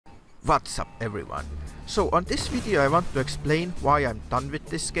What's up everyone? So on this video I want to explain why I'm done with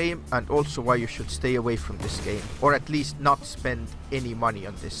this game and also why you should stay away from this game, or at least not spend any money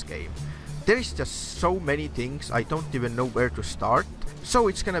on this game. There is just so many things I don't even know where to start, so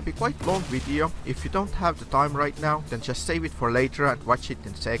it's gonna be quite long video. If you don't have the time right now, then just save it for later and watch it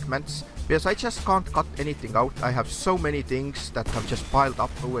in segments, because I just can't cut anything out. I have so many things that have just piled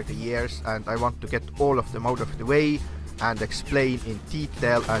up over the years and I want to get all of them out of the way and explain in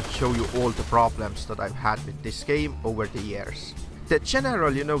detail and show you all the problems that I've had with this game over the years. The general,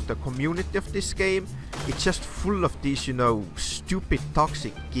 the community of this game, it's just full of these, stupid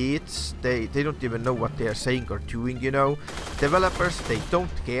toxic kids. They don't even know what they are saying or doing, Developers, they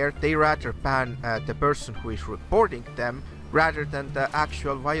don't care. They rather ban the person who is reporting them rather than the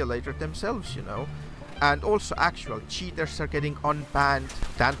actual violator themselves, And also actual cheaters are getting unbanned.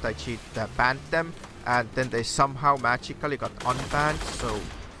 The anti-cheat banned them, and then they somehow magically got unbanned, so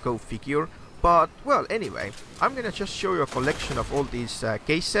go figure. But, well, anyway, I'm gonna just show you a collection of all these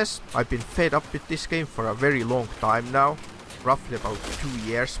cases. I've been fed up with this game for a very long time now, roughly about 2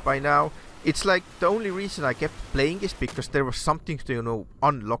 years by now. It's like the only reason I kept playing is because there was something to,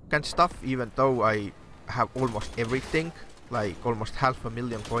 unlock and stuff, even though I have almost everything, like almost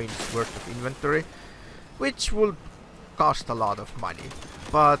 500,000 coins worth of inventory, which will cost a lot of money.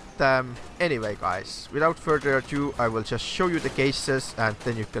 But anyway guys, without further ado, I will just show you the cases and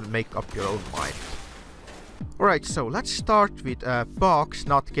then you can make up your own mind. Alright, so let's start with bugs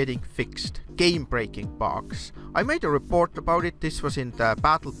not getting fixed. Game breaking bugs. I made a report about it. This was in the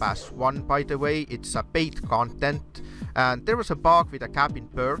Battle Pass 1, by the way. It's a paid content, and there was a bug with a cabin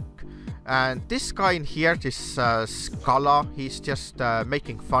perk. And this guy in here, this Scala, he's just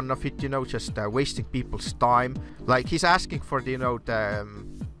making fun of it, just wasting people's time. Like, he's asking for the, the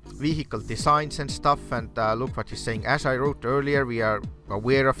vehicle designs and stuff, and look what he's saying. As I wrote earlier, we are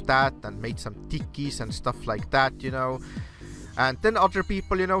aware of that and made some tickies and stuff like that, And then other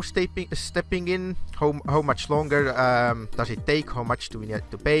people, stepping in. How much longer does it take? How much do we need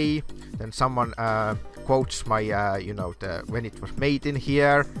to pay? Then someone quotes my, when it was made in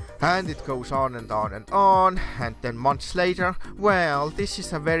here. And it goes on and on and on. And then months later, well, this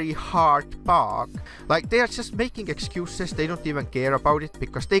is a very hard bug. Like, they are just making excuses. They don't even care about it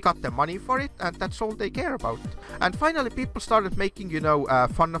because they got the money for it and that's all they care about. And finally, people started making,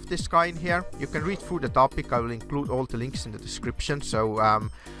 fun of this guy in here. You can read through the topic. I will include all the links in the description. So,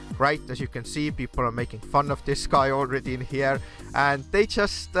 right, as you can see, people are making fun of this guy already in here. And they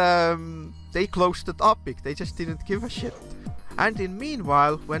just, they closed the topic. They just didn't give a shit. And in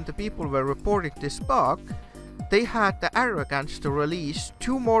meanwhile, when the people were reporting this bug, they had the arrogance to release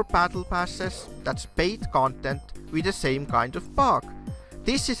 2 more battle passes that's paid content with the same kind of bug.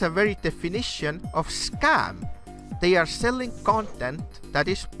 This is a very definition of scam. They are selling content that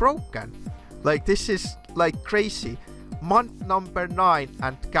is broken. Like, this is like crazy. Month number 9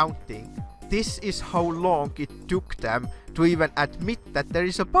 and counting. This is how long it took them to even admit that there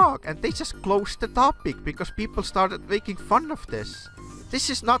is a bug, and they just closed the topic because people started making fun of this. This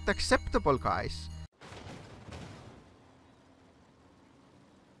is not acceptable, guys.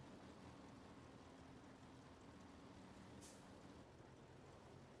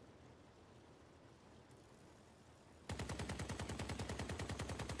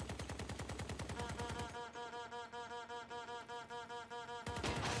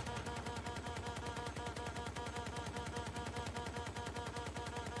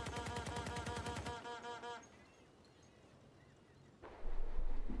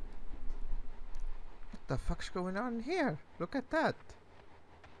 What the fuck's going on here? Look at that.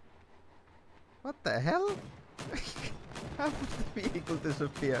 What the hell? How the vehicle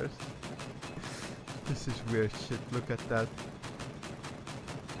disappears? This is weird shit. Look at that.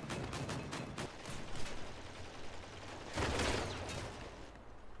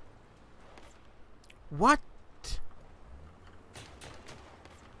 What?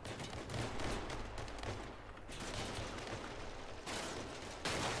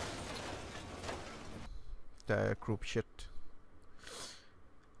 The group shit.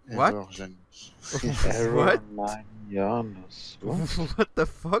 What? What? What the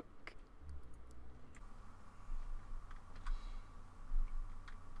fuck?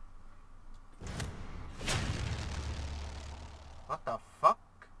 What the fuck?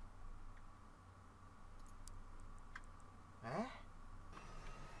 Eh?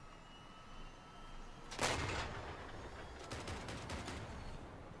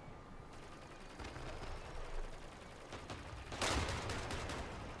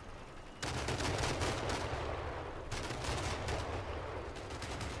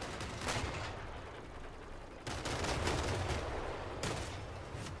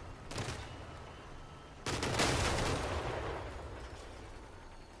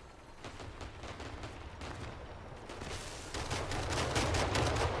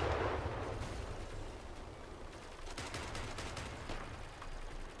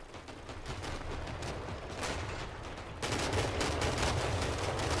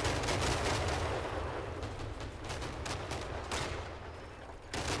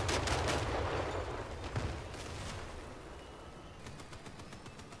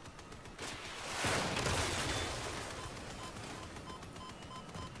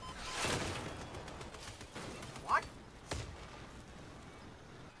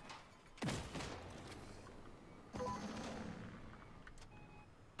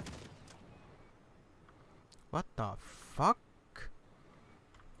 What the fuck?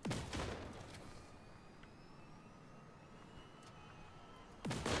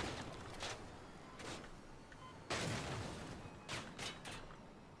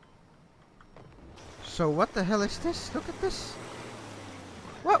 So what the hell is this? Look at this.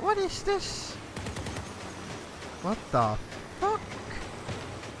 What is this? What the fuck?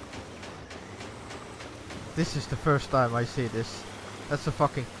 This is the first time I see this. That's a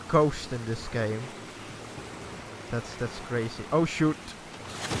fucking ghost in this game. That's crazy. Oh shoot.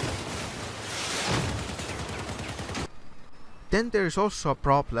 Then there's also a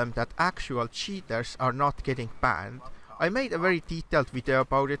problem that actual cheaters are not getting banned. I made a very detailed video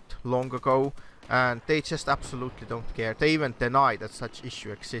about it long ago, and they just absolutely don't care. They even deny that such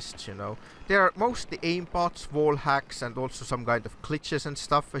issue exists, you know. There are mostly aimbots, wall hacks, and also some kind of glitches and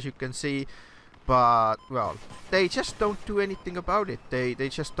stuff, as you can see. But, well, they just don't do anything about it. They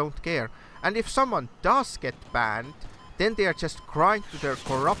just don't care. And if someone does get banned, then they are just crying to their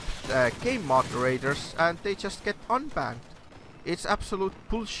corrupt game moderators, and they just get unbanned. It's absolute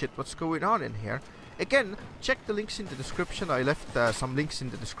bullshit what's going on in here. Again, check the links in the description. I left some links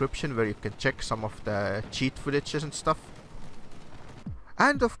in the description where you can check some of the cheat footages and stuff.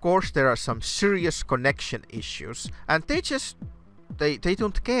 And of course there are some serious connection issues, and they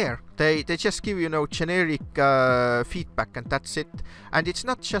don't care. They just give, you know, generic feedback, and that's it. And it's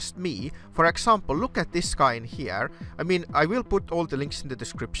not just me. For example, look at this guy in here. I mean, I will put all the links in the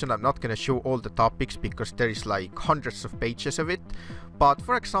description. I'm not gonna show all the topics because there is like hundreds of pages of it. But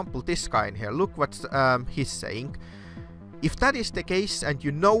for example, this guy in here, look what he's saying. If that is the case and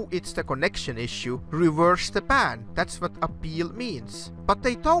you know it's the connection issue, reverse the ban. That's what appeal means. But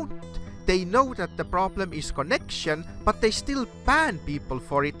they don't. They know that the problem is connection, but they still ban people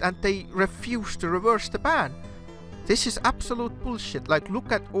for it, and they refuse to reverse the ban. This is absolute bullshit. Like,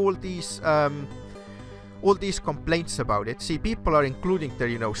 look at all these complaints about it. See, people are including their,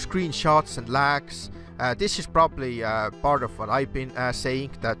 you know, screenshots and lags. This is probably part of what I've been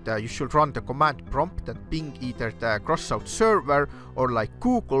saying, that you should run the command prompt and ping either the Crossout server or like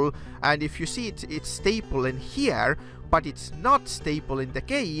Google, and if you see it's stable in here, but it's not stable in the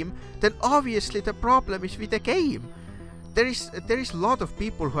game, then obviously the problem is with the game. There is a lot of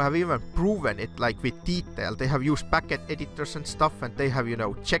people who have even proven it, like with detail. They have used packet editors and stuff, and they have, you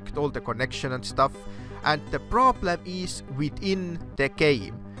know, checked all the connection and stuff, and the problem is within the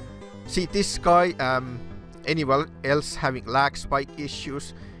game. See, this guy, anyone else having lag spike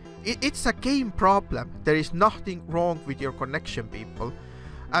issues, it's a game problem. There is nothing wrong with your connection, people.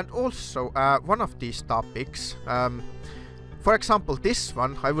 And also, one of these topics, for example, this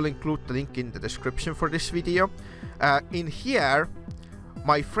one, I will include the link in the description for this video. In here,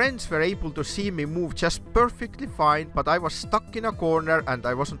 my friends were able to see me move just perfectly fine, but I was stuck in a corner and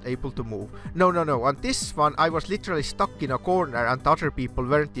I wasn't able to move. No, on this one, I was literally stuck in a corner and the other people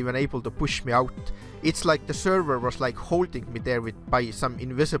weren't even able to push me out. It's like the server was like holding me there by some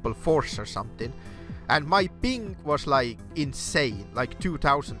invisible force or something. And my ping was like insane, like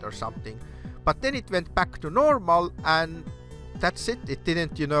 2000 or something. But then it went back to normal, and that's it. It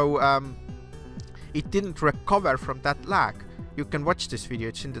didn't, you know, it didn't recover from that lag. You can watch this video,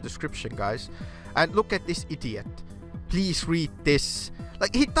 it's in the description, guys. And look at this idiot. Please read this.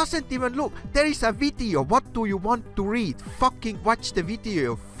 Like, he doesn't even look. There is a video. What do you want to read? Fucking watch the video,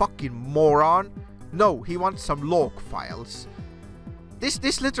 you fucking moron. No, he wants some log files.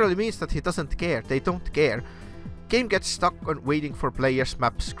 This literally means that he doesn't care. They don't care. Game gets stuck on waiting for players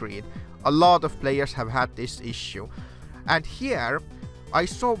map screen. A lot of players have had this issue. And here, I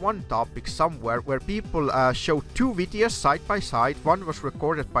saw one topic somewhere where people showed two videos side by side. One was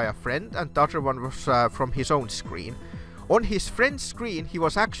recorded by a friend and the other one was from his own screen. On his friend's screen, he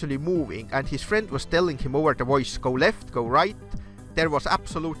was actually moving, and his friend was telling him over the voice, go left, go right. There was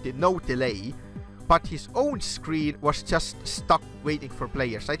absolutely no delay. But his own screen was just stuck waiting for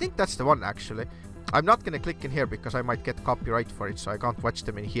players. I think that's the one, actually. I'm not gonna click in here because I might get copyright for it, so I can't watch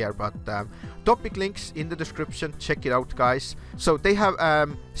them in here. But topic links in the description. Check it out, guys. So they have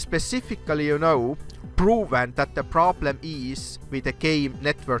specifically, you know, proven that the problem is with the game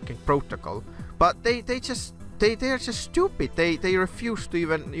networking protocol. But they are just stupid. They refuse to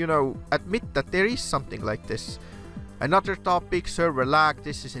even, you know, admit that there is something like this. Another topic, server lag.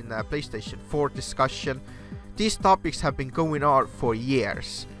 This is in a PlayStation 4 discussion. These topics have been going on for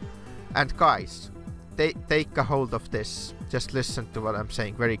years. And guys, take a hold of this. Just listen to what I'm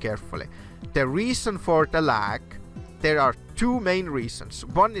saying very carefully. The reason for the lag, there are two main reasons.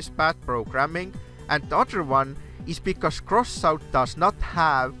 One is bad programming, and the other one is because Crossout does not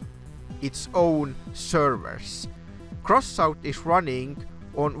have its own servers. Crossout is running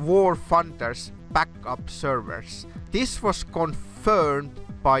on War Funder's back backup servers. This was confirmed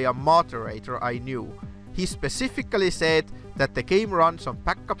by a moderator I knew. He specifically said that the game runs on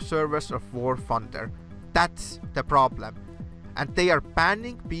backup servers of War Thunder. That's the problem. And they are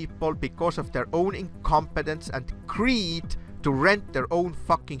banning people because of their own incompetence and greed to rent their own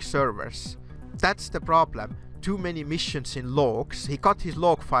fucking servers. That's the problem. Too many missions in logs. He got his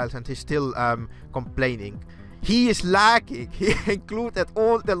log files and he's still complaining. He is lagging. He included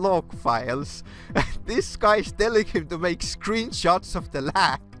all the log files. And this guy is telling him to make screenshots of the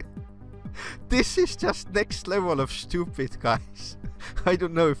lag. This is just next level of stupid, guys. I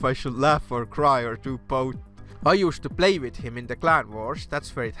don't know if I should laugh or cry or do both. I used to play with him in the Clan Wars.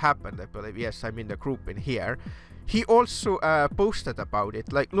 That's where it happened, I believe. Yes, I'm in the group in here. He also posted about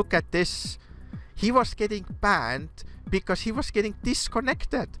it. Like, look at this. He was getting banned because he was getting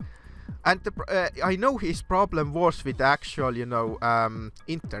disconnected. And I know his problem was with the actual, you know,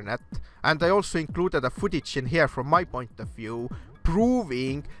 internet. And I also included a footage in here from my point of view,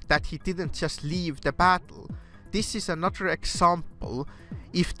 proving that he didn't just leave the battle. This is another example.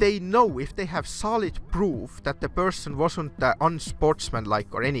 If they know, if they have solid proof that the person wasn't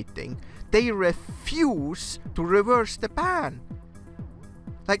unsportsmanlike or anything, they refuse to reverse the ban.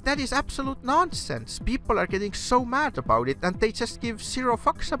 Like, that is absolute nonsense. People are getting so mad about it and they just give zero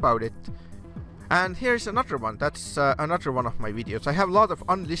fucks about it. And here's another one. That's another one of my videos. I have a lot of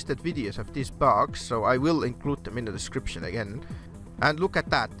unlisted videos of these bugs, so I will include them in the description again. And look at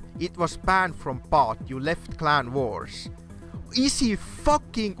that. It was banned from bot. You left Clan Wars. Is he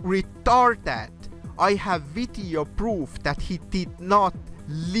fucking retarded? I have video proof that he did not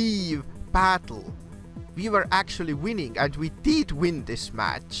leave battle. We were actually winning and we did win this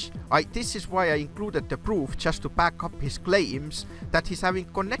match. This is why I included the proof, just to back up his claims that he's having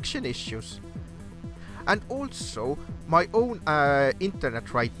connection issues. And also, my own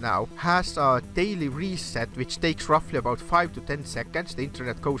internet right now has a daily reset which takes roughly about 5 to 10 seconds. The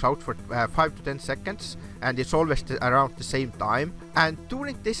internet goes out for 5 to 10 seconds and it's always around the same time. And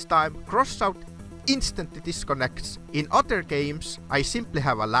during this time, Crossout instantly disconnects. In other games, I simply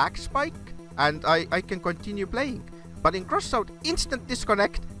have a lag spike and I can continue playing. But in Crossout, instant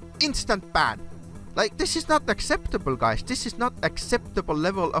disconnect, instant ban. Like, this is not acceptable, guys. This is not acceptable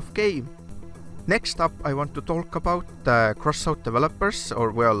level of game. Next up, I want to talk about the Crossout developers,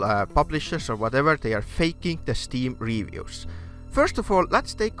 or well, publishers or whatever. They are faking the Steam reviews. First of all,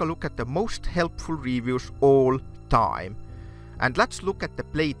 let's take a look at the most helpful reviews all time. And let's look at the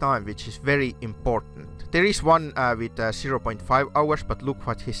play time, which is very important. There is one with 0.5 hours, but look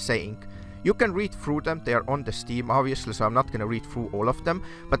what he's saying. You can read through them, they are on the Steam obviously, so I'm not gonna read through all of them.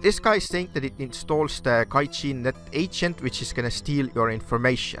 But this guy is saying that it installs the Gaijin net agent, which is gonna steal your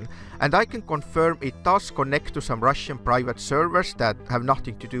information. And I can confirm it does connect to some Russian private servers that have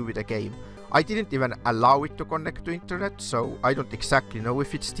nothing to do with the game. I didn't even allow it to connect to internet, so I don't exactly know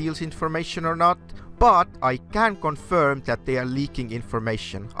if it steals information or not. But I can confirm that they are leaking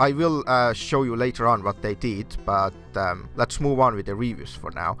information. I will show you later on what they did, but let's move on with the reviews for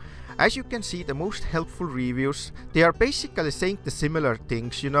now. As you can see, the most helpful reviews, they are basically saying the similar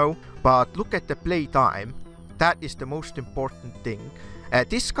things, you know, but look at the play time. That is the most important thing.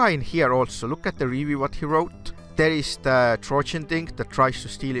 This guy in here also, look at the review what he wrote. There is the Trojan thing that tries to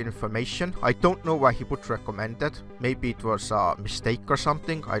steal information. I don't know why he put recommended. Maybe it was a mistake or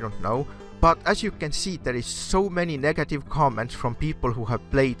something, I don't know. But as you can see, there is so many negative comments from people who have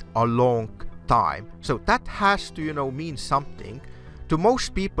played a long time. So that has to, you know, mean something. To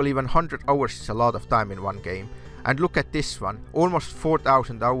most people, even 100 hours is a lot of time in one game. And look at this one. Almost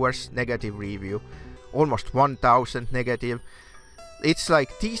 4,000 hours negative review. Almost 1,000 negative. It's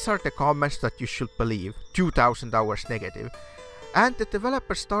like, these are the comments that you should believe. 2,000 hours negative. And the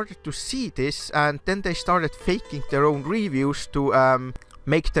developers started to see this, and then they started faking their own reviews to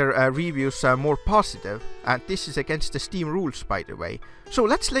make their reviews more positive. And this is against the Steam rules, by the way. So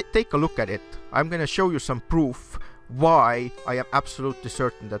let's take a look at it. I'm gonna show you some proof why I am absolutely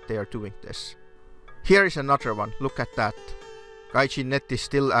certain that they are doing this. Here is another one. Look at that. Gaijin net is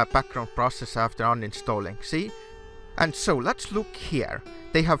still a background process after uninstalling. See? And so let's look here.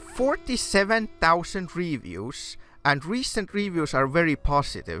 They have 47,000 reviews, and recent reviews are very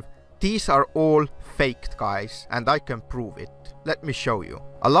positive. These are all faked, guys, and I can prove it. Let me show you.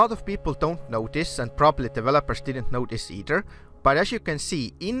 A lot of people don't know this, and probably developers didn't know this either. But as you can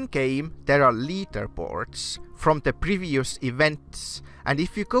see, in-game there are leaderboards from the previous events. And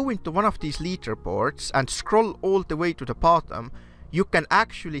if you go into one of these leaderboards and scroll all the way to the bottom, you can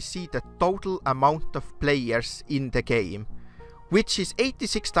actually see the total amount of players in the game, which is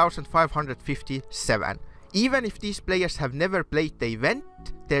 86,557. Even if these players have never played the event,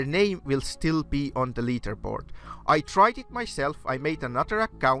 their name will still be on the leaderboard. I tried it myself, I made another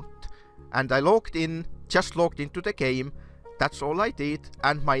account and I just logged into the game. That's all I did,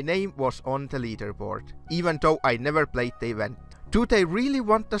 and my name was on the leaderboard, even though I never played the event. Do they really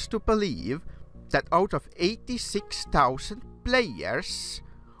want us to believe that out of 86,000 players,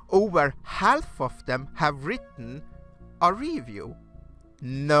 over half of them have written a review?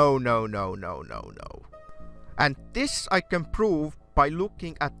 No. And this I can prove by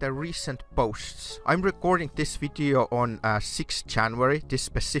looking at the recent posts. I'm recording this video on 6th January, this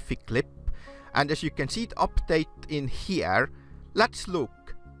specific clip. And as you can see the update in here, let's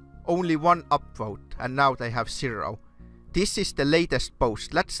look. Only one upvote, and now they have 0. This is the latest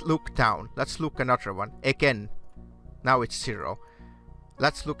post. Let's look down. Let's look another one. Again. Now it's 0.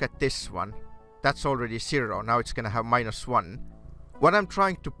 Let's look at this one. That's already 0. Now it's gonna have -1. What I'm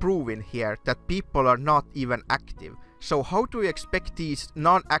trying to prove in here, that people are not even active. So how do we expect these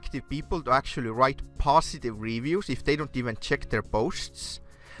non-active people to actually write positive reviews if they don't even check their posts?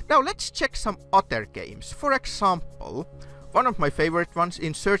 Now let's check some other games. For example, one of my favorite ones,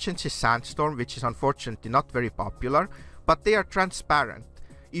 Insurgency Sandstorm, which is unfortunately not very popular, but they are transparent.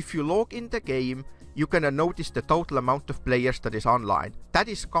 If you log in the game, you can notice the total amount of players that is online. That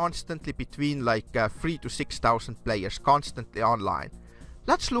is constantly between like 3,000 to 6,000 players constantly online.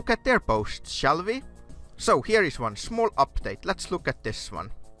 Let's look at their posts, shall we? So here is one small update. Let's look at this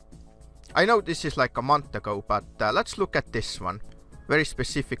one. I know this is like a month ago, but let's look at this one. Very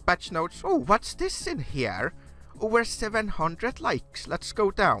specific patch notes. Oh, what's this in here? Over 700 likes. Let's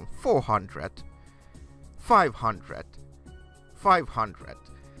go down. 400. 500. 500.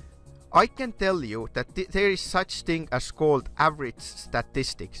 I can tell you that there is such thing as called average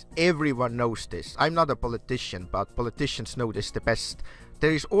statistics. Everyone knows this. I'm not a politician, but politicians know this the best.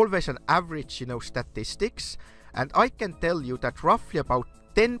 There is always an average, statistics, and I can tell you that roughly about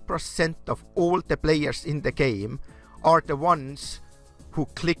 10% of all the players in the game are the ones who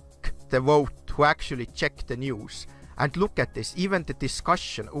click the vote, who actually check the news. And look at this, even the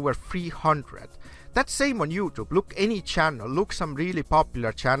discussion, over 300. That's same on YouTube. Look any channel, look some really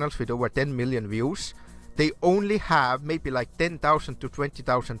popular channels with over 10 million views. They only have maybe like 10,000 to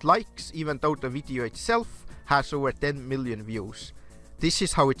 20,000 likes, even though the video itself has over 10 million views. This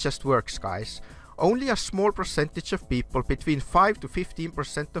is how it just works, guys. Only a small percentage of people, between 5 to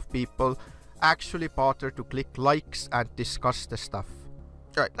 15% of people, actually bother to click likes and discuss the stuff.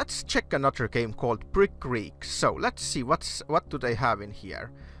 Alright, let's check another game called Brick Creek. So let's see what do they have in here.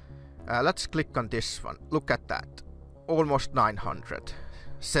 Let's click on this one. Look at that. Almost 900,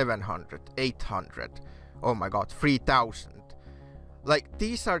 700, 800. Oh my god, 3,000. Like,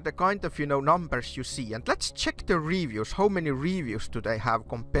 these are the kind of, numbers you see. And let's check the reviews. How many reviews do they have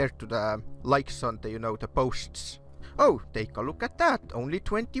compared to the likes on the, the posts? Oh, take a look at that. Only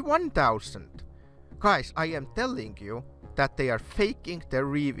 21,000. Guys, I am telling you that they are faking their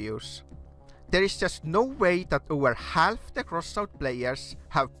reviews. There is just no way that over half the Crossout players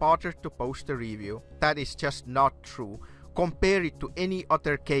have bothered to post a review. That is just not true. Compare it to any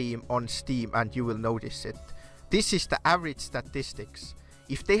other game on Steam and you will notice it. This is the average statistics.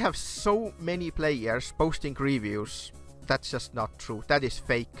 If they have so many players posting reviews, that's just not true. That is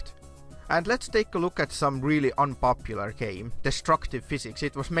faked. And let's take a look at some really unpopular game, Destructive Physics.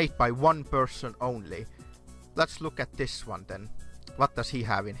 It was made by one person only. Let's look at this one then. What does he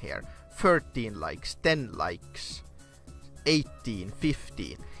have in here? 13 likes, 10 likes, 18,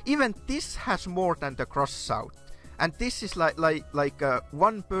 15. Even this has more than the Crossout. And this is like a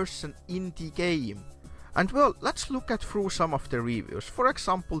one person indie game. And well, let's look at through some of the reviews. For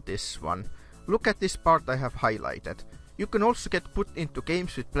example, this one. Look at this part I have highlighted. You can also get put into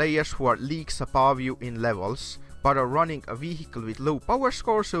games with players who are leagues above you in levels, but are running a vehicle with low power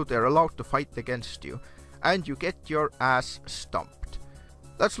score, so they're allowed to fight against you. And you get your ass stomped.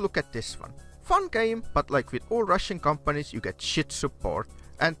 Let's look at this one. Fun game, but like with all Russian companies, you get shit support.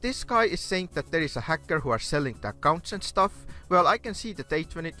 And this guy is saying that there is a hacker who are selling the accounts and stuff. Well, I can see the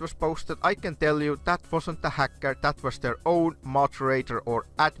date when it was posted. I can tell you that wasn't the hacker, that was their own moderator or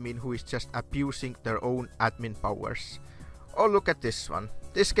admin who is just abusing their own admin powers. Oh, look at this one.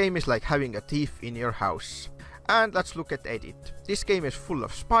 This game is like having a thief in your house. And let's look at edit. This game is full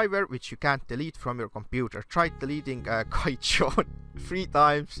of spyware which you can't delete from your computer. Tried deleting Gaijin 3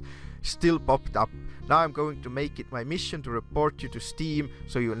 times, still popped up. Now I'm going to make it my mission to report you to Steam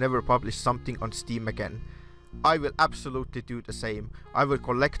so you'll never publish something on Steam again. I will absolutely do the same. I will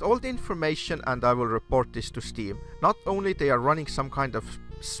collect all the information and I will report this to Steam. Not only they are running some kind of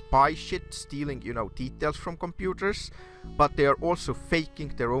spy shit, stealing, you know, details from computers, but they are also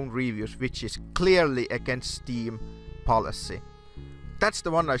faking their own reviews, which is clearly against Steam policy. That's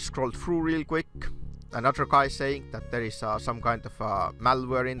the one I scrolled through real quick. Another guy saying that there is some kind of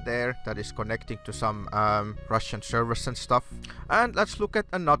malware in there that is connecting to some Russian servers and stuff. And let's look at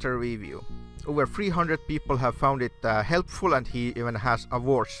another review. Over 300 people have found it helpful, and he even has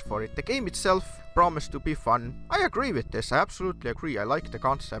awards for it. The game itself promised to be fun. I agree with this, I absolutely agree, I like the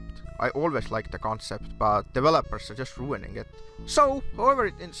concept. I always like the concept, but developers are just ruining it. So, however,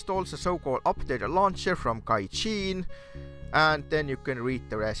 it installs a so-called updated launcher from Gaijin, and then you can read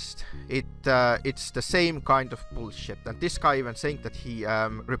the rest. It's the same kind of bullshit, and this guy even saying that he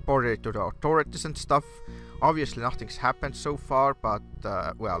reported it to the authorities and stuff. Obviously nothing's happened so far, but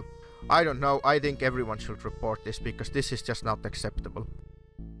well, I don't know, I think everyone should report this, because this is just not acceptable.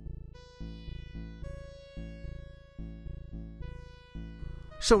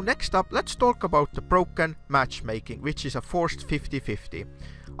 So next up, let's talk about the broken matchmaking, which is a forced 50-50.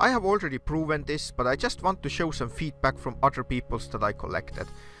 I have already proven this, but I just want to show some feedback from other people's that I collected.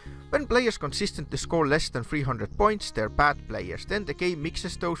 When players consistently score less than 300 points, they're bad players. Then the game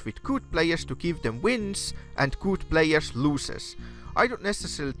mixes those with good players to give them wins, and good players loses. I don't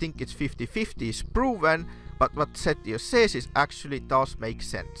necessarily think it's 50-50 is proven, but what Setio says is actually does make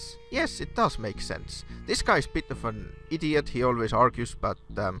sense. Yes, it does make sense. This guy is a bit of an idiot, he always argues, but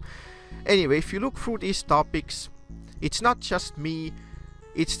anyway, if you look through these topics, it's not just me,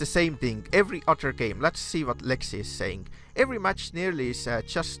 it's the same thing. Every other game, let's see what Lexi is saying. Every match nearly is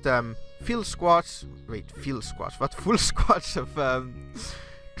just full squads of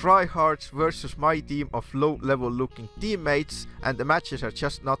tryhards versus my team of low level looking teammates, and the matches are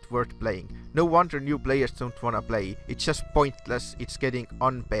just not worth playing. No wonder new players don't wanna play, it's just pointless, it's getting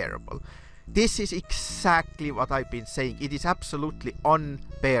unbearable. This is exactly what I've been saying, it is absolutely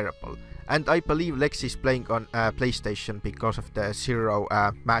unbearable. And I believe Lexi is playing on PlayStation because of the 0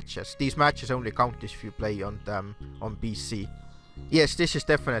 matches. These matches only count if you play on PC. Yes, this is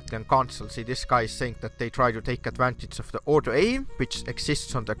definitely on console. See, this guy is saying that they try to take advantage of the auto aim, which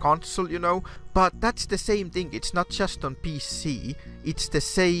exists on the console, you know. But that's the same thing, it's not just on PC, it's the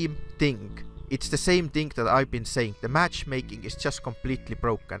same thing. It's the same thing that I've been saying, the matchmaking is just completely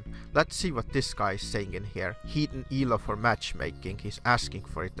broken. Let's see what this guy is saying in here. Hidden ELO for matchmaking, he's asking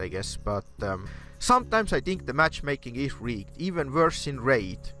for it I guess, but sometimes I think the matchmaking is rigged, even worse in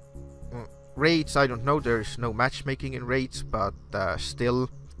Raid. Raids, I don't know, there is no matchmaking in raids, but still.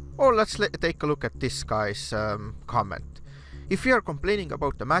 Or let's take a look at this guy's comment. If you are complaining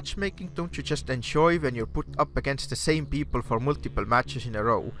about the matchmaking, don't you just enjoy when you're put up against the same people for multiple matches in a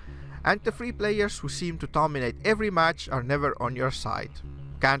row? And the 3 players who seem to dominate every match are never on your side.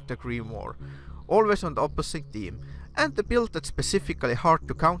 Can't agree more. Always on the opposite team. And the build that's specifically hard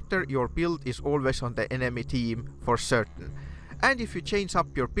to counter, your build is always on the enemy team for certain. And if you change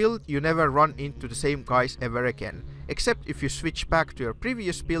up your build, you never run into the same guys ever again. Except if you switch back to your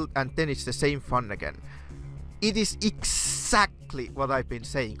previous build, and then it's the same fun again. It is exactly what I've been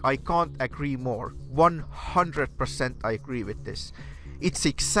saying. I can't agree more. 100% I agree with this. It's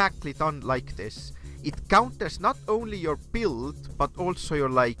exactly done like this. It counters not only your build, but also your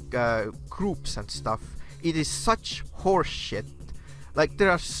groups and stuff. It is such horseshit. Like,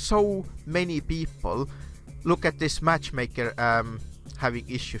 there are so many people. Look at this matchmaker having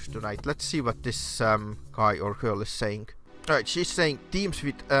issues tonight. Let's see what this guy or girl is saying. Alright, she's saying teams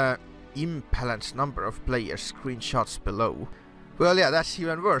with imbalanced number of players, screenshots below. Well, yeah, that's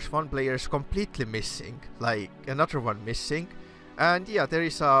even worse. One player is completely missing, like another one missing. And yeah, there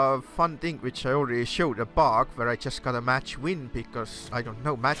is a fun thing which I already showed, a bug where I just got a match win because, I don't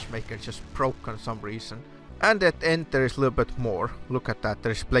know, matchmaker just broke on some reason. And at the end there is a little bit more. Look at that,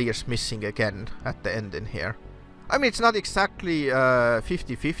 there's players missing again at the end in here. I mean, it's not exactly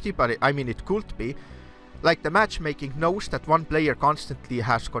 50-50, but I mean, it could be. Like, the matchmaking knows that one player constantly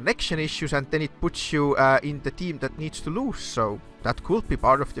has connection issues, and then it puts you in the team that needs to lose, so that could be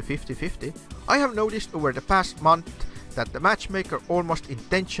part of the 50-50. I have noticed over the past month that the matchmaker almost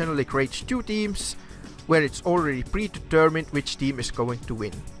intentionally creates 2 teams, where it's already predetermined which team is going to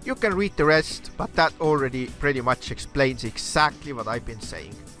win. You can read the rest, but that already pretty much explains exactly what I've been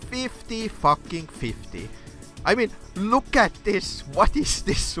saying. 50-fucking-50. I mean, look at this, what is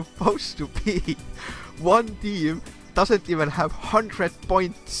this supposed to be? One team doesn't even have 100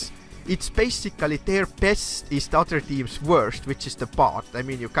 points. It's basically their best is the other team's worst, which is the bot. I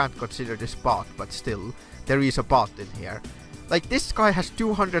mean, you can't consider this bot, but still, there is a bot in here. Like, this guy has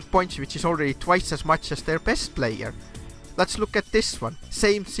 200 points, which is already twice as much as their best player. Let's look at this one.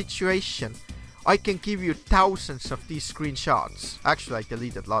 Same situation. I can give you thousands of these screenshots. Actually, I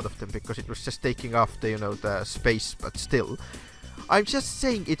deleted a lot of them because it was just taking off the, the space, but still. I'm just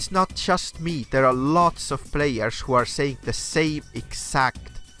saying it's not just me. There are lots of players who are saying the same exact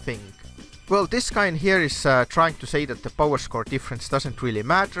thing. Well, this guy in here is trying to say that the power score difference doesn't really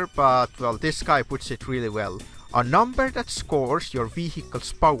matter, but well, this guy puts it really well. A number that scores your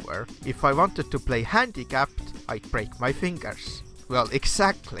vehicle's power. If I wanted to play handicapped, I'd break my fingers. Well,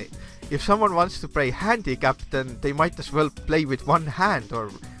 exactly. If someone wants to play handicapped, then they might as well play with one hand, or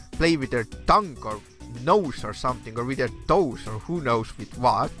play with their tongue or nose or something, or with their toes, or who knows with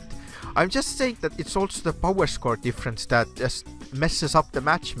what. I'm just saying that it's also the power score difference that just messes up the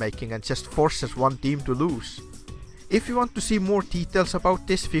matchmaking and just forces one team to lose. If you want to see more details about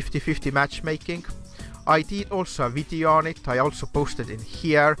this 50-50 matchmaking, I did also a video on it. I also posted in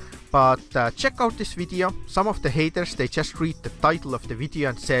here, but check out this video. Some of the haters, they just read the title of the video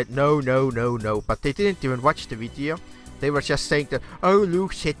and said no, but they didn't even watch the video. They were just saying that, oh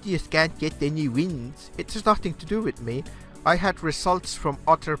look, Setius can't get any wins. It has nothing to do with me. I had results from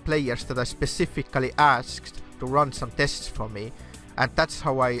other players that I specifically asked to run some tests for me, and that's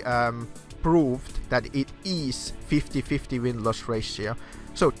how I proved that it is 50-50 win-loss ratio.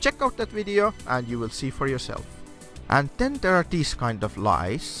 So check out that video and you will see for yourself. And then there are these kind of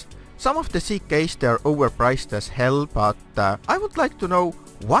lies. Some of the CKs, they are overpriced as hell, but I would like to know,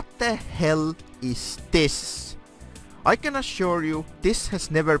 what the hell is this? I can assure you, this has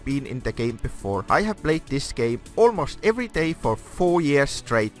never been in the game before. I have played this game almost every day for 4 years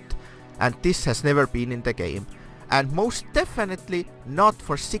straight, and this has never been in the game. And most definitely not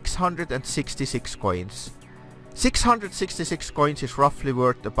for 666 coins. 666 coins is roughly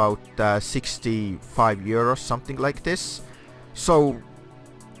worth about 65 euros, something like this. So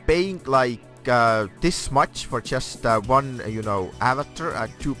paying like this much for just one, avatar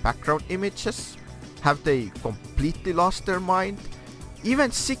and 2 background images, have they completely lost their mind?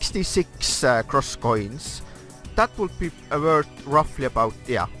 Even 66 cross coins, that would be worth roughly about,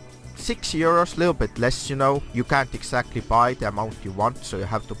 6 euros, a little bit less, You can't exactly buy the amount you want, so you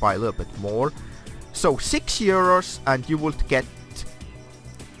have to buy a little bit more. So 6 euros and you would get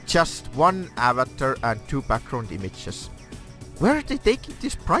just 1 avatar and 2 background images. Where are they taking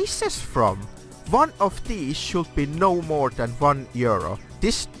these prices from? One of these should be no more than 1 euro.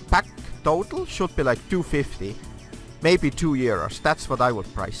 This pack total should be like 250, maybe 2 euros. That's what I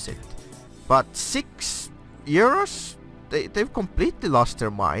would price it. But 6 euros? They've completely lost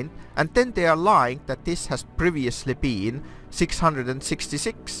their mind. And then they are lying that this has previously been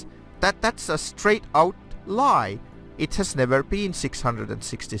 666. That's a straight out lie. It has never been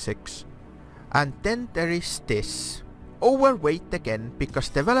 666. And then there is this. Overweight again, because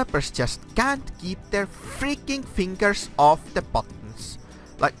developers just can't keep their freaking fingers off the buttons.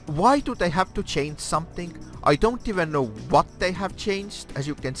 Like, why do they have to change something? I don't even know what they have changed. As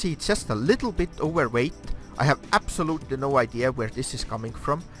you can see, it's just a little bit overweight. I have absolutely no idea where this is coming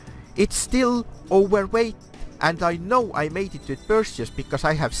from. It's still overweight. And I know I made it with Perseus because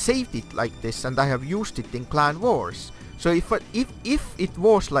I have saved it like this and I have used it in Clan Wars. So if it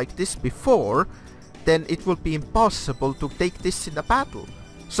was like this before, then it would be impossible to take this in a battle.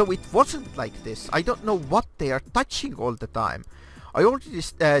 So it wasn't like this. I don't know what they are touching all the time. I already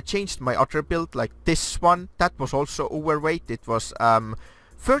changed my other build, like this one. That was also overweight. It was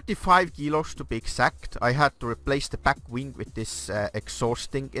 35 kilos to be exact. I had to replace the back wing with this exhaust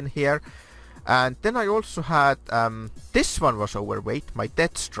thing in here. And then I also had, this one was overweight, my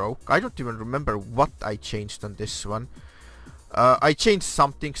Deathstroke. I don't even remember what I changed on this one. I changed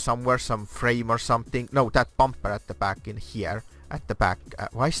something somewhere, some frame or something. No, that bumper at the back in here, at the back.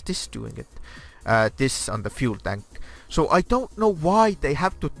 Why is this doing it? This on the fuel tank. So I don't know why they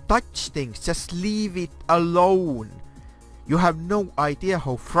have to touch things. Just leave it alone. You have no idea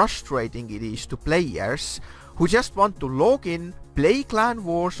how frustrating it is to players who just want to log in, play Clan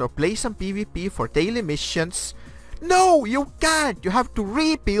Wars or play some PvP for daily missions. No, you can't. You have to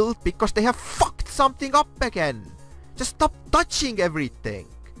rebuild because they have fucked something up again. Just stop touching everything.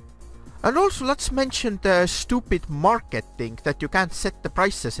 And also let's mention the stupid market thing that you can't set the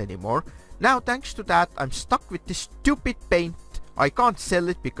prices anymore. Now thanks to that I'm stuck with this stupid paint. I can't sell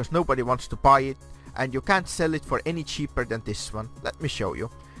it because nobody wants to buy it. And you can't sell it for any cheaper than this one. Let me show you.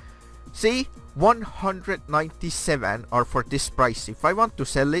 See, 197 are for this price. If I want to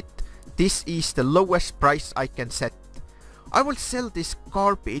sell it, this is the lowest price I can set. I will sell this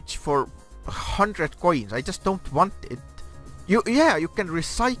garbage for 100 coins. I just don't want it. You can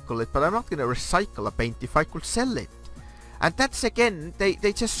recycle it, but I'm not gonna recycle a paint if I could sell it. And that's again, they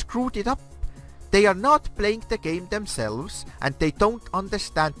just screwed it up. They are not playing the game themselves, and they don't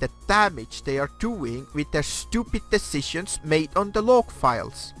understand the damage they are doing with their stupid decisions made on the log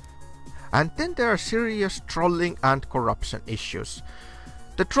files. And then there are serious trolling and corruption issues.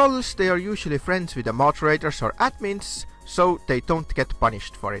 The trolls, they are usually friends with the moderators or admins, so they don't get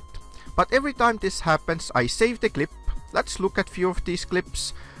punished for it. But every time this happens, I save the clip. Let's look at few of these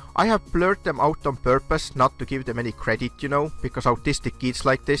clips. I have blurred them out on purpose, not to give them any credit, you know, because autistic kids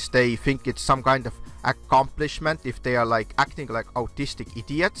like this, they think it's some kind of accomplishment if they are like acting like autistic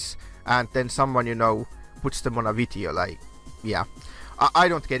idiots, and then someone, you know, puts them on a video. Like, yeah, I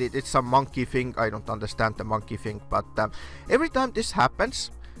don't get it. It's some monkey thing. I don't understand the monkey thing, but every time this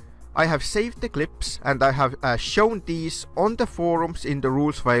happens, I have saved the clips and I have shown these on the forums in the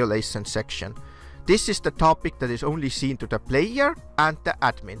rules violation section. This is the topic that is only seen to the player and the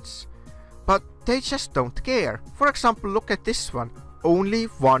admins. But they just don't care. For example, look at this one. Only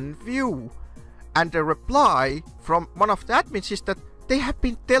one view. And the reply from one of the admins is that they have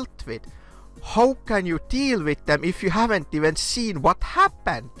been dealt with. How can you deal with them if you haven't even seen what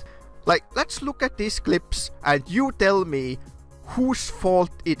happened? Like, let's look at these clips and you tell me whose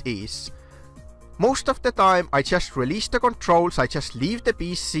fault it is. Most of the time I just release the controls, I just leave the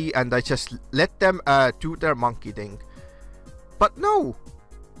PC and I just let them do their monkey thing. But no,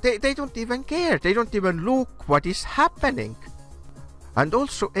 they don't even care, they don't even look what is happening. And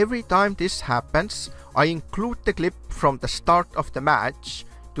also every time this happens, I include the clip from the start of the match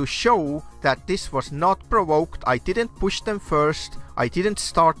to show that this was not provoked. I didn't push them first, I didn't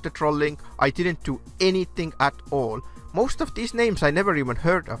start the trolling, I didn't do anything at all. Most of these names I never even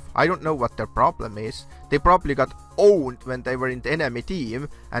heard of. I don't know what their problem is. They probably got owned when they were in the enemy team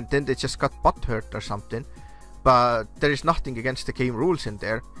and then they just got butthurt or something. But there is nothing against the game rules in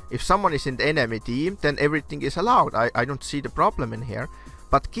there. If someone is in the enemy team, then everything is allowed. I don't see the problem in here.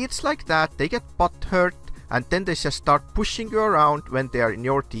 But kids like that, they get butthurt and then they just start pushing you around when they are in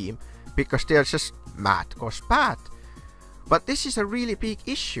your team because they are just mad cause bad. But this is a really big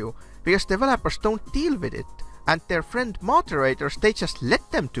issue because developers don't deal with it. And their friend moderators, they just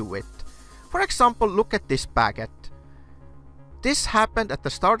let them do it. For example, look at this Baguette. This happened at the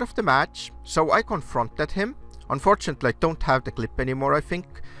start of the match, so I confronted him. Unfortunately, I don't have the clip anymore, I think.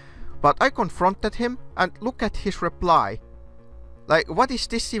 But I confronted him, and look at his reply. Like, what is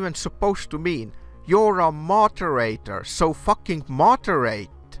this even supposed to mean? You're a moderator, so fucking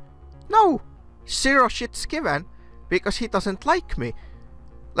moderate. No, zero shits given, because he doesn't like me.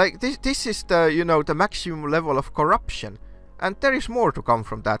 Like, this is the, you know, the maximum level of corruption. And there is more to come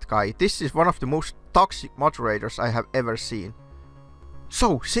from that guy. This is one of the most toxic moderators I have ever seen.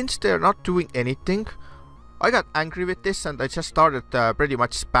 So, since they're not doing anything, I got angry with this and I just started pretty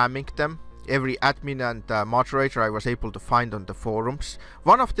much spamming them. Every admin and moderator I was able to find on the forums.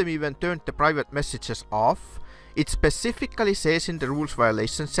 One of them even turned the private messages off. It specifically says in the rules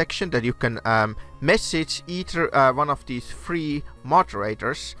violation section that you can message either one of these three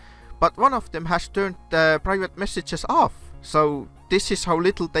moderators, but one of them has turned the private messages off. So this is how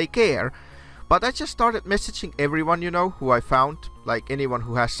little they care. But I just started messaging everyone, you know, who I found, like anyone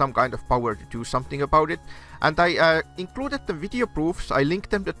who has some kind of power to do something about it. And I included the video proofs, I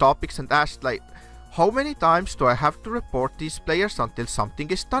linked them to topics and asked like, how many times do I have to report these players until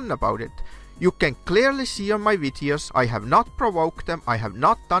something is done about it? You can clearly see on my videos, I have not provoked them, I have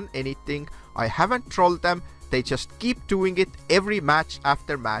not done anything, I haven't trolled them, they just keep doing it every match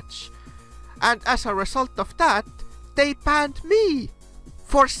after match. And as a result of that, they banned me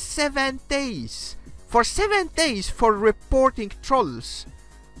for 7 days. For 7 days for reporting trolls.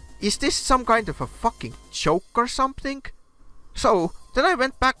 Is this some kind of a fucking joke or something? So, then I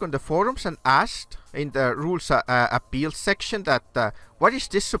went back on the forums and asked in the rules appeal section that what is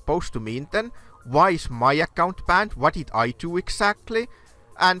this supposed to mean then? Why is my account banned? What did I do exactly?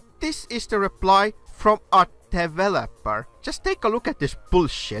 And this is the reply from a developer. Just take a look at this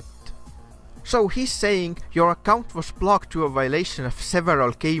bullshit. So he's saying your account was blocked to a violation of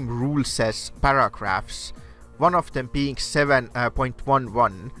several game rules as paragraphs. One of them being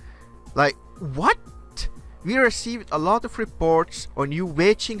 7.11. Like, what? We received a lot of reports on you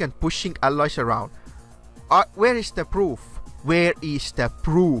wedging and pushing allies around. Where is the proof? Where is the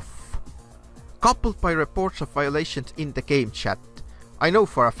proof? Coupled by reports of violations in the game chat. I know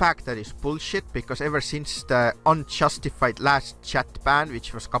for a fact that is bullshit, because ever since the unjustified last chat ban,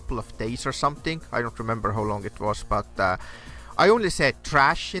 which was a couple of days or something, I don't remember how long it was, but I only said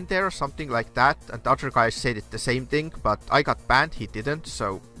trash in there or something like that, and the other guys said it the same thing, but I got banned, he didn't,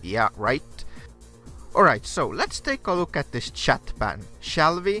 so yeah, right. Alright, so let's take a look at this chat ban,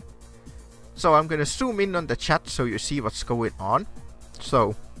 shall we? So I'm gonna zoom in on the chat so you see what's going on.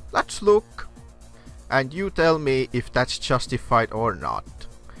 So let's look. and you tell me if that's justified or not.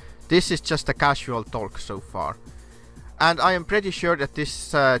 This is just a casual talk so far. And I am pretty sure that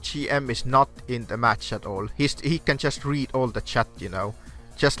this GM is not in the match at all. He can just read all the chat, you know.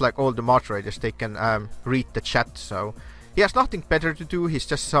 Just like all the moderators, they can read the chat, so... He has nothing better to do, he's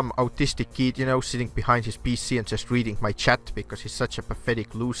just some autistic kid, you know, sitting behind his PC and just reading my chat because he's such a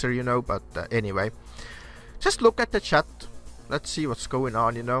pathetic loser, you know, but anyway. Just look at the chat, let's see what's going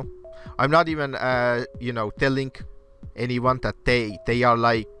on, you know. I'm not even, you know, telling anyone that they are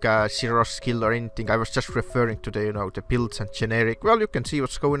like zero skill or anything. I was just referring to the, you know, the builds and generic. Well, you can see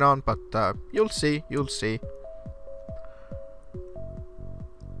what's going on, but you'll see.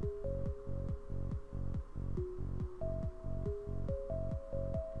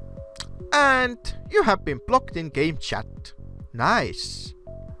 And you have been blocked in game chat. Nice.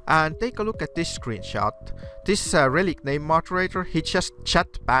 And take a look at this screenshot. This relic name moderator, he just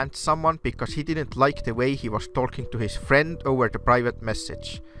chat banned someone because he didn't like the way he was talking to his friend over the private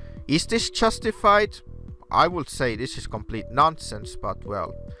message. Is this justified? I would say this is complete nonsense, but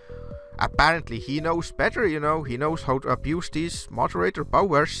well, apparently he knows better, you know, he knows how to abuse these moderator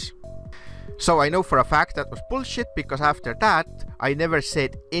powers. So I know for a fact that was bullshit, because after that I never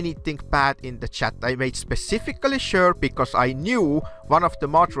said anything bad in the chat. I made specifically sure because I knew one of the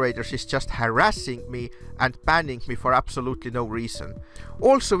moderators is just harassing me and banning me for absolutely no reason.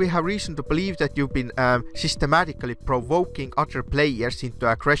 Also, we have reason to believe that you've been systematically provoking other players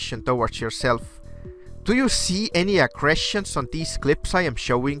into aggression towards yourself. Do you see any aggressions on these clips I am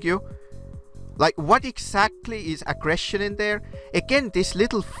showing you? Like, what exactly is aggression in there? Again, this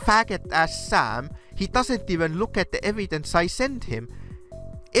little faggot ass Sam, he doesn't even look at the evidence I send him.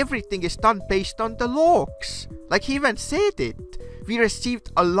 Everything is done based on the logs. Like, he even said it. We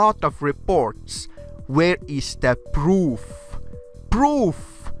received a lot of reports. Where is the proof?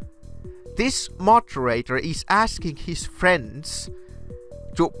 Proof! This moderator is asking his friends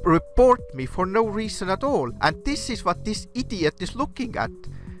to report me for no reason at all. And this is what this idiot is looking at.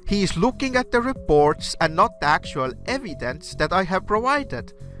 He is looking at the reports and not the actual evidence that I have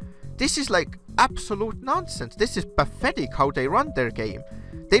provided. This is like absolute nonsense. This is pathetic how they run their game.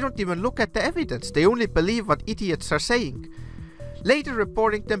 They don't even look at the evidence. They only believe what idiots are saying. Later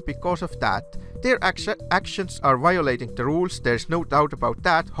reporting them because of that. Their actions are violating the rules. There's no doubt about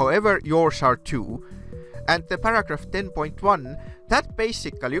that. However, yours are too. And the paragraph 10.1, that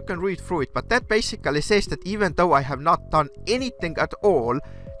basically, you can read through it, but that basically says that even though I have not done anything at all,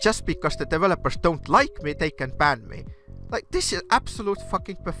 just because the developers don't like me, they can ban me. Like, this is absolute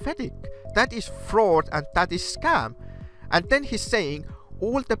fucking pathetic. That is fraud and that is scam. And then he's saying,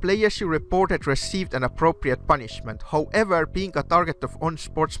 all the players you reported received an appropriate punishment. However, being a target of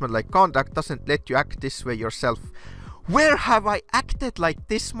unsportsmanlike conduct doesn't let you act this way yourself. Where have I acted like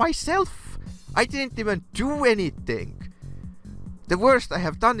this myself? I didn't even do anything. The worst I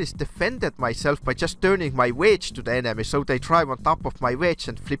have done is defended myself by just turning my wedge to the enemy so they drive on top of my wedge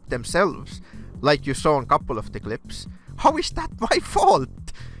and flip themselves, like you saw in a couple of the clips. How is that my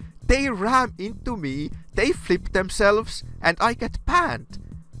fault? They ram into me, they flip themselves, and I get banned.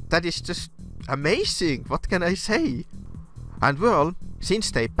 That is just amazing, what can I say? And well,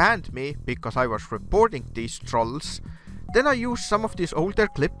 since they banned me because I was reporting these trolls, then I used some of these older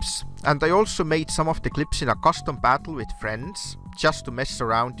clips, and I also made some of the clips in a custom battle with friends, just to mess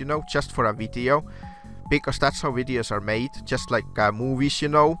around, you know, just for a video, because that's how videos are made, just like movies, you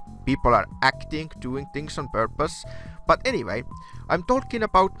know, people are acting, doing things on purpose. But anyway, I'm talking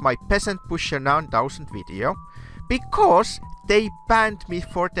about my Peasant Pusher 9000 video, because they banned me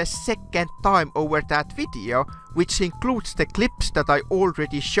for the second time over that video, which includes the clips that I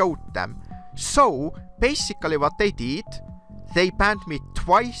already showed them. So, basically what they did, they banned me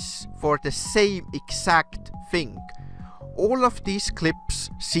twice for the same exact thing. All of these clips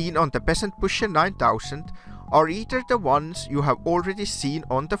seen on the Peasant Pusher 9000 are either the ones you have already seen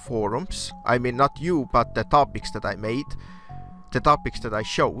on the forums, I mean not you, but the topics that I made, the topics that I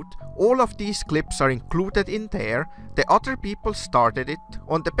showed. All of these clips are included in there. The other people started it.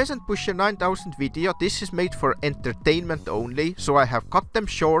 On the Peasant Pusher 9000 video, this is made for entertainment only, so I have cut them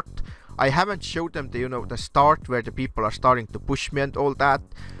short. I haven't showed them the, you know, the start where the people are starting to push me and all that.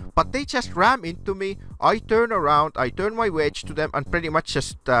 But they just ram into me, I turn around, I turn my wedge to them and pretty much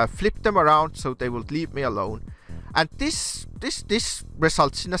just flip them around so they will leave me alone. And this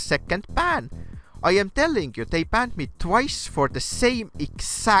results in a second ban. I am telling you, they banned me twice for the same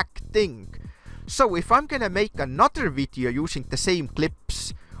exact thing. So if I'm gonna make another video using the same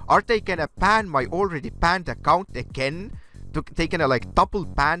clips, are they gonna ban my already banned account again? They gonna like double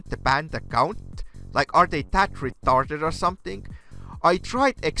ban the banned account? Like, are they that retarded or something? I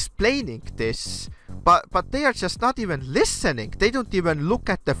tried explaining this But they are just not even listening. They don't even look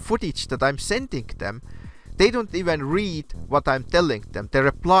at the footage that I'm sending them. They don't even read what I'm telling them. The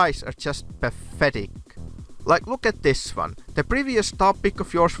replies are just pathetic. Like, look at this one. The previous topic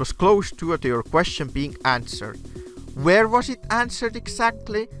of yours was close to your question being answered. Where was it answered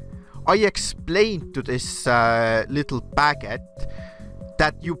exactly? I explained to this little baguette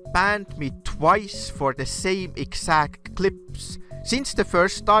that you banned me twice for the same exact clips. Since the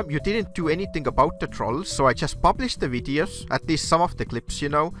first time you didn't do anything about the trolls, so I just published the videos, at least some of the clips, you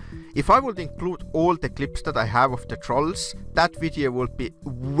know. If I would include all the clips that I have of the trolls, that video would be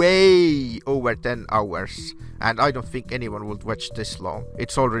way over 10 hours. And I don't think anyone would watch this long.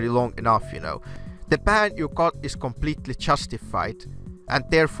 It's already long enough, you know. The ban you got is completely justified and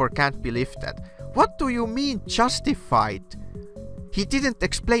therefore can't be lifted. What do you mean justified? He didn't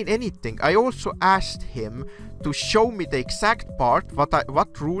explain anything. I also asked him to show me the exact part,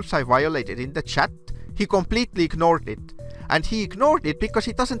 what rules I violated in the chat. He completely ignored it. And he ignored it because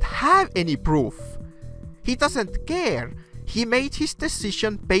he doesn't have any proof. He doesn't care. He made his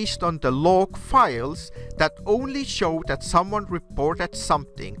decision based on the log files that only show that someone reported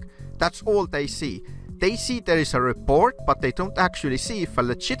something. That's all they see. They see there is a report, but they don't actually see if a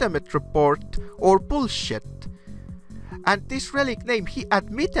legitimate report or bullshit. And this relic name, he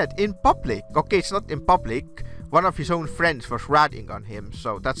admitted in public. Okay, it's not in public. One of his own friends was ratting on him,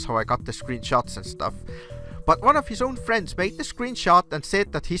 so that's how I got the screenshots and stuff. But one of his own friends made the screenshot and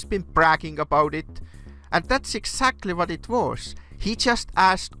said that he's been bragging about it. And that's exactly what it was. He just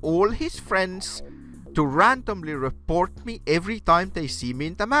asked all his friends to randomly report me every time they see me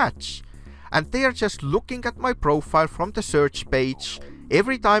in the match. And they are just looking at my profile from the search page.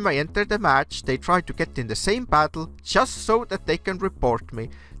 Every time I enter the match, they try to get in the same battle just so that they can report me.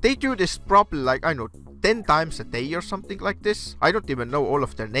 They do this probably like, I know, 10 times a day or something like this. I don't even know all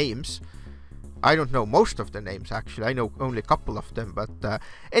of their names. I don't know most of the names actually. I know only a couple of them. But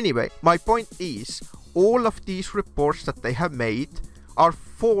anyway, my point is, all of these reports that they have made are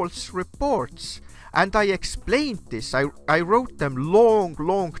false reports. And I explained this. I wrote them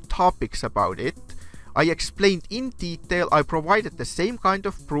long topics about it. I explained in detail. I provided the same kind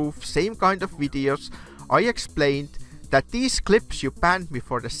of proof, same kind of videos. I explained that these clips you banned me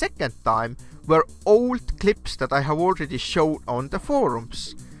for the second time were old clips that I have already showed on the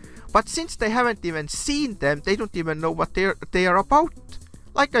forums. But since they haven't even seen them, they don't even know what they are about.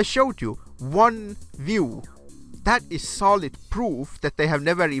 Like I showed you, one view. That is solid proof that they have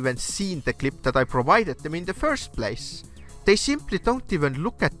never even seen the clip that I provided them in the first place. They simply don't even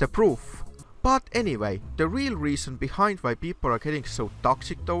look at the proof. But anyway, the real reason behind why people are getting so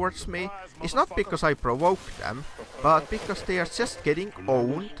toxic towards me is not because I provoke them, but because they are just getting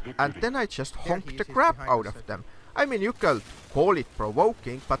owned and then I just honk the crap out of them. I mean, you could call it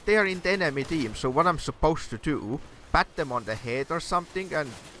provoking, but they are in the enemy team, so what I'm supposed to do? Pat them on the head or something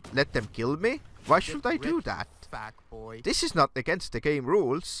and let them kill me? Why should I do that? This is not against the game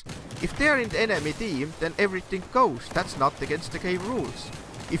rules. If they are in the enemy team, then everything goes. That's not against the game rules.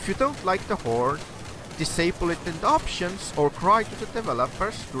 If you don't like the horn, disable it in the options or cry to the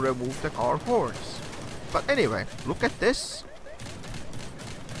developers to remove the car horns. But anyway, look at this.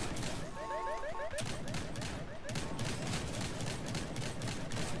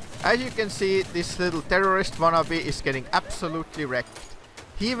 As you can see, this little terrorist wannabe is getting absolutely wrecked.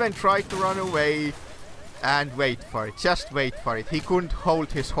 He even tried to run away. And wait for it, just wait for it. He couldn't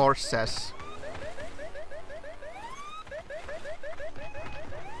hold his horses.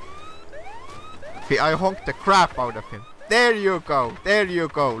 Okay, I honked the crap out of him. There you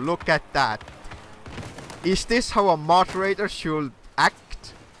go, look at that. Is this how a moderator should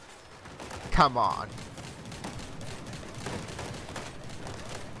act? Come on.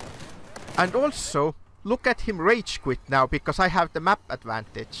 And also, look at him rage quit now because I have the map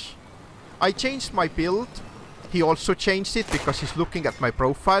advantage. I changed my build, he also changed it because he's looking at my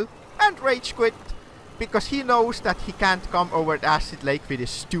profile, and rage quit because he knows that he can't come over the Acid Lake with his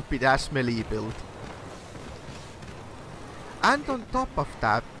stupid ass melee build. And on top of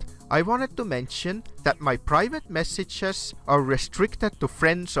that, I wanted to mention that my private messages are restricted to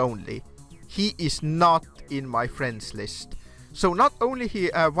friends only. He is not in my friends list. So not only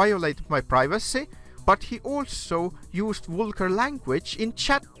he violated my privacy, but he also used vulgar language in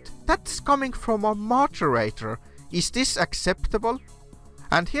chat. That's coming from a moderator. Is this acceptable?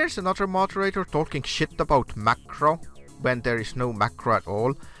 And here's another moderator talking shit about macro when there is no macro at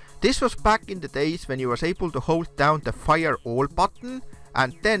all. This was back in the days when you was able to hold down the fire all button,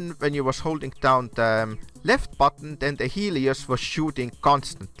 and then when you was holding down the left button, then the Helios was shooting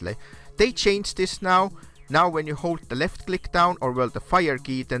constantly. They changed this now. Now when you hold the left click down or well the fire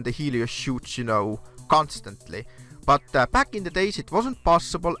key, then the Helios shoots, you know, constantly. But back in the days it wasn't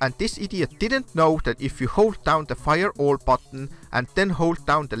possible, and this idiot didn't know that if you hold down the fire all button and then hold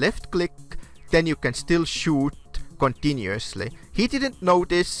down the left click, then you can still shoot continuously. He didn't know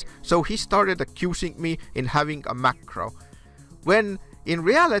this, so he started accusing me in having a macro, when in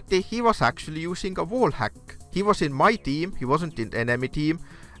reality he was actually using a wall hack. He was in my team, he wasn't in the enemy team,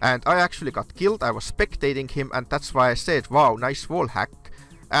 and I actually got killed. I was spectating him, and that's why I said, wow, nice wall hack.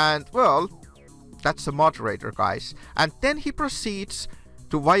 And well, that's a moderator, guys. And then he proceeds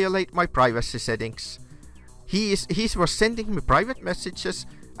to violate my privacy settings. He was sending me private messages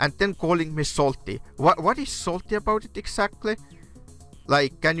and then calling me salty. What is salty about it exactly?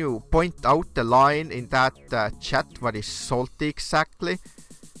 Like, can you point out the line in that chat what is salty exactly?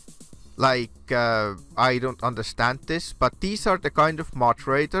 Like, I don't understand this, but these are the kind of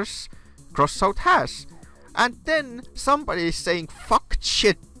moderators Crossout has. And then somebody is saying fuck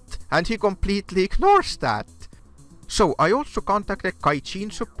shit, and he completely ignores that. So I also contacted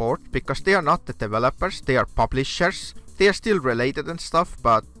Gaijin support, because they are not the developers, they are publishers. They are still related and stuff,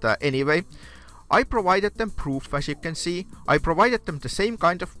 but anyway. I provided them proof, as you can see. I provided them the same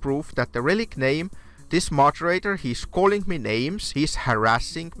kind of proof that the relic name, this moderator, he's calling me names, he's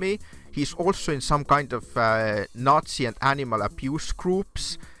harassing me. He's also in some kind of Nazi and animal abuse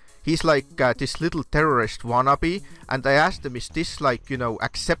groups. He's like this little terrorist wannabe, and I asked them, is this like, you know,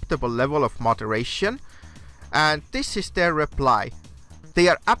 acceptable level of moderation? And this is their reply. They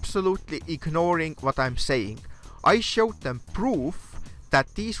are absolutely ignoring what I'm saying. I showed them proof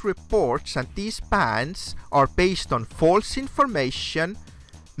that these reports and these bans are based on false information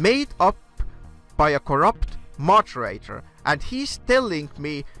made up by a corrupt moderator, and he's telling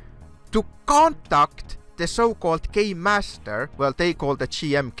me to contact the so-called game master. Well, they call the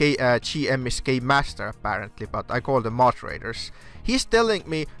GM, GM is game master apparently, but I call them moderators. He's telling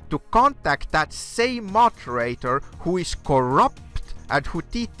me to contact that same moderator who is corrupt and who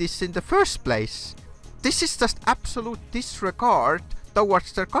did this in the first place. This is just absolute disregard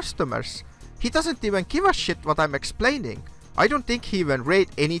towards their customers. He doesn't even give a shit what I'm explaining. I don't think he even read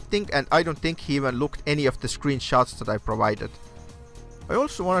anything, and I don't think he even looked any of the screenshots that I provided. I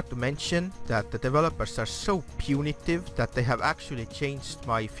also wanted to mention that the developers are so punitive that they have actually changed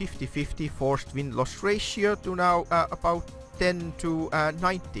my 50-50 forced win-loss ratio to now about 10 to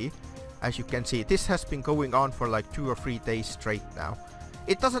 90. As you can see, this has been going on for like 2 or 3 days straight now.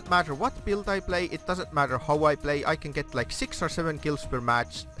 It doesn't matter what build I play, it doesn't matter how I play, I can get like 6 or 7 kills per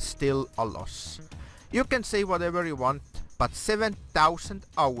match, still a loss. You can say whatever you want, but 7,000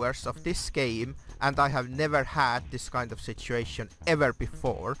 hours of this game, and I have never had this kind of situation ever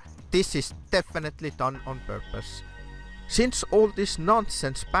before. This is definitely done on purpose. Since all this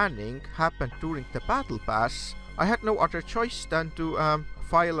nonsense banning happened during the battle pass, I had no other choice than to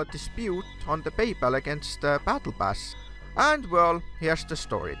file a dispute on the PayPal against the battle pass. And well, here's the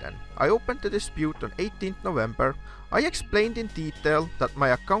story then. I opened the dispute on 18th November. I explained in detail that my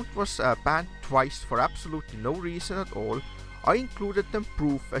account was banned twice for absolutely no reason at all. I included them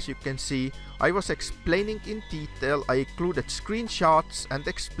proof, as you can see. I was explaining in detail, I included screenshots and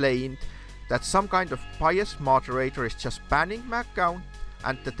explained that some kind of biased moderator is just banning my account,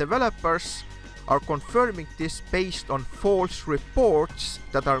 and the developers are confirming this based on false reports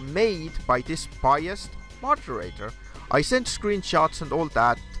that are made by this biased moderator. I sent screenshots and all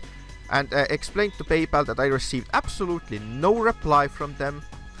that, and explained to PayPal that I received absolutely no reply from them.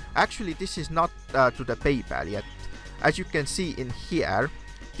 Actually, this is not to the PayPal yet. As you can see in here,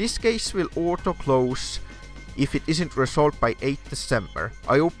 this case will auto close if it isn't resolved by 8th December.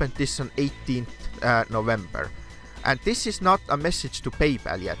 I opened this on 18th November. And this is not a message to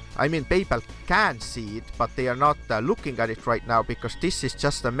PayPal yet. I mean, PayPal can see it, but they are not looking at it right now, because this is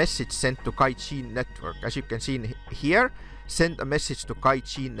just a message sent to Gaijin network. As you can see in here, send a message to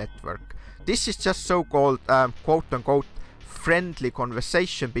Gaijin network. This is just so-called quote-unquote friendly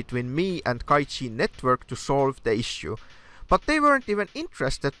conversation between me and Gaijin network to solve the issue. But they weren't even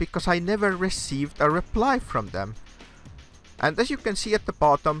interested, because I never received a reply from them. And as you can see at the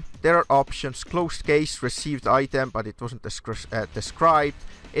bottom, there are options: closed case, received item, but it wasn't described,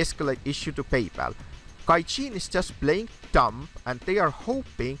 escalate issue to PayPal. Gaijin is just playing dumb, and they are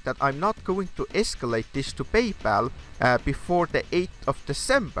hoping that I'm not going to escalate this to PayPal before the 8th of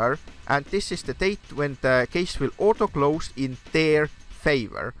December, and this is the date when the case will auto-close in their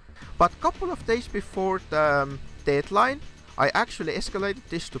favor. But a couple of days before the deadline, I actually escalated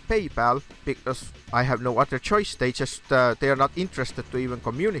this to PayPal, because I have no other choice. They just, they are not interested to even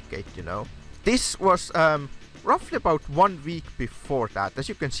communicate, you know. This was roughly about 1 week before that, as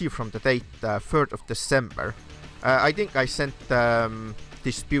you can see from the date, 3rd of December. I think I sent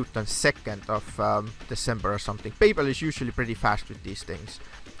dispute on 2nd of December or something. PayPal is usually pretty fast with these things.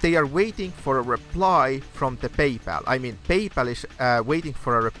 They are waiting for a reply from the PayPal. I mean, PayPal is waiting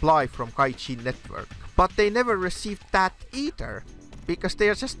for a reply from Gaijin network. But they never received that either, because they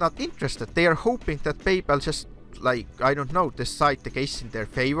are just not interested. They are hoping that PayPal just, like, I don't know, decide the case in their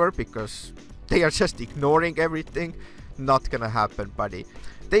favor, because they are just ignoring everything. Not gonna happen, buddy.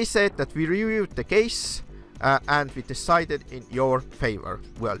 They said that we reviewed the case and we decided in your favor.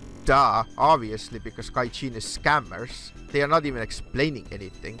 Well, duh, obviously, because Gaijin is scammers. They are not even explaining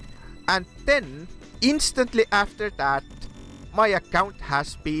anything. And then, instantly after that, my account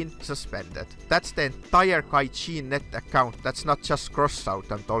has been suspended. That's the entire Gaijin net account. That's not just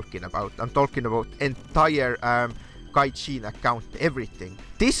Crossout I'm talking about. I'm talking about entire Gaijin account, everything.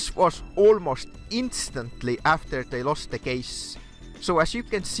 This was almost instantly after they lost the case. So as you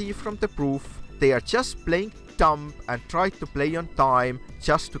can see from the proof, they are just playing dumb and try to play on time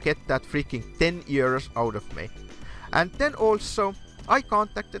just to get that freaking 10 euros out of me. And then also, I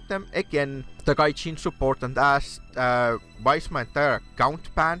contacted them again, the Gaijin support, and asked why is my entire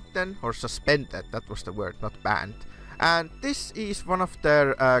account banned then, or suspended, that was the word, not banned. And this is one of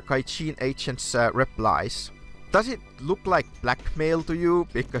their Gaijin agents' replies. Does it look like blackmail to you?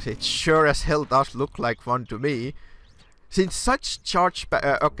 Because it sure as hell does look like one to me. Since such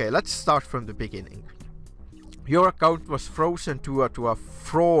okay, let's start from the beginning. Your account was frozen to a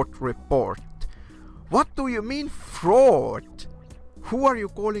fraud report. What do you mean fraud? Who are you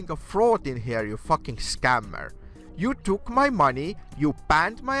calling a fraud in here, you fucking scammer? You took my money, you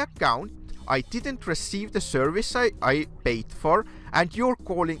banned my account, I didn't receive the service I paid for, and you're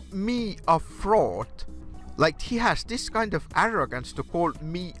calling me a fraud. Like, he has this kind of arrogance to call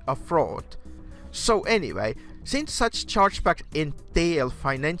me a fraud. So anyway, since such chargebacks entail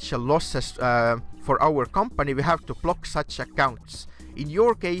financial losses for our company, we have to block such accounts. In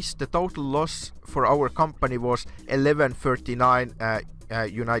your case, the total loss for our company was 1139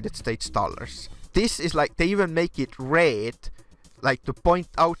 United States dollars. This is like, they even make it red, like to point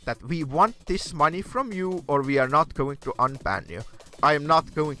out that we want this money from you or we are not going to unban you. I am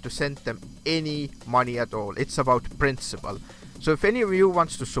not going to send them any money at all. It's about principle. So if any of you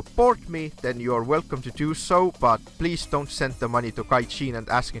wants to support me, then you are welcome to do so, but please don't send the money to Gaijin and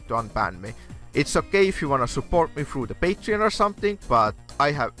ask him to unban me. It's okay if you want to support me through the Patreon or something, but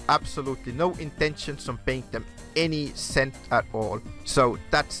I have absolutely no intentions on paying them any cent at all. So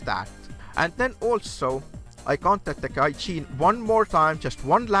that's that. And then also, I contacted Gaijin one more time, just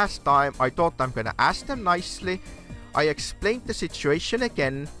one last time. I thought I'm gonna ask them nicely. I explained the situation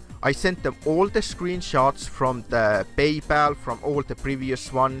again. I sent them all the screenshots from the PayPal, from all the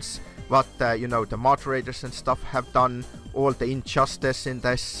previous ones, what you know, the moderators and stuff have done, all the injustice in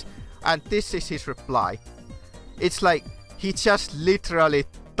this. And this is his reply. It's like, he just literally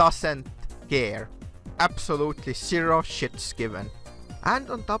doesn't care. Absolutely zero shits given. And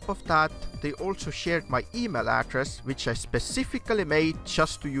on top of that, they also shared my email address, which I specifically made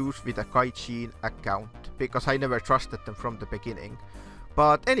just to use with a Gaijin account, because I never trusted them from the beginning.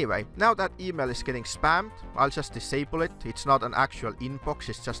 But anyway, now that email is getting spammed, I'll just disable it. It's not an actual inbox,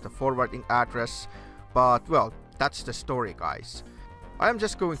 it's just a forwarding address. But well, that's the story, guys. I am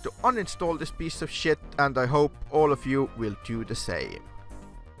just going to uninstall this piece of shit, and I hope all of you will do the same.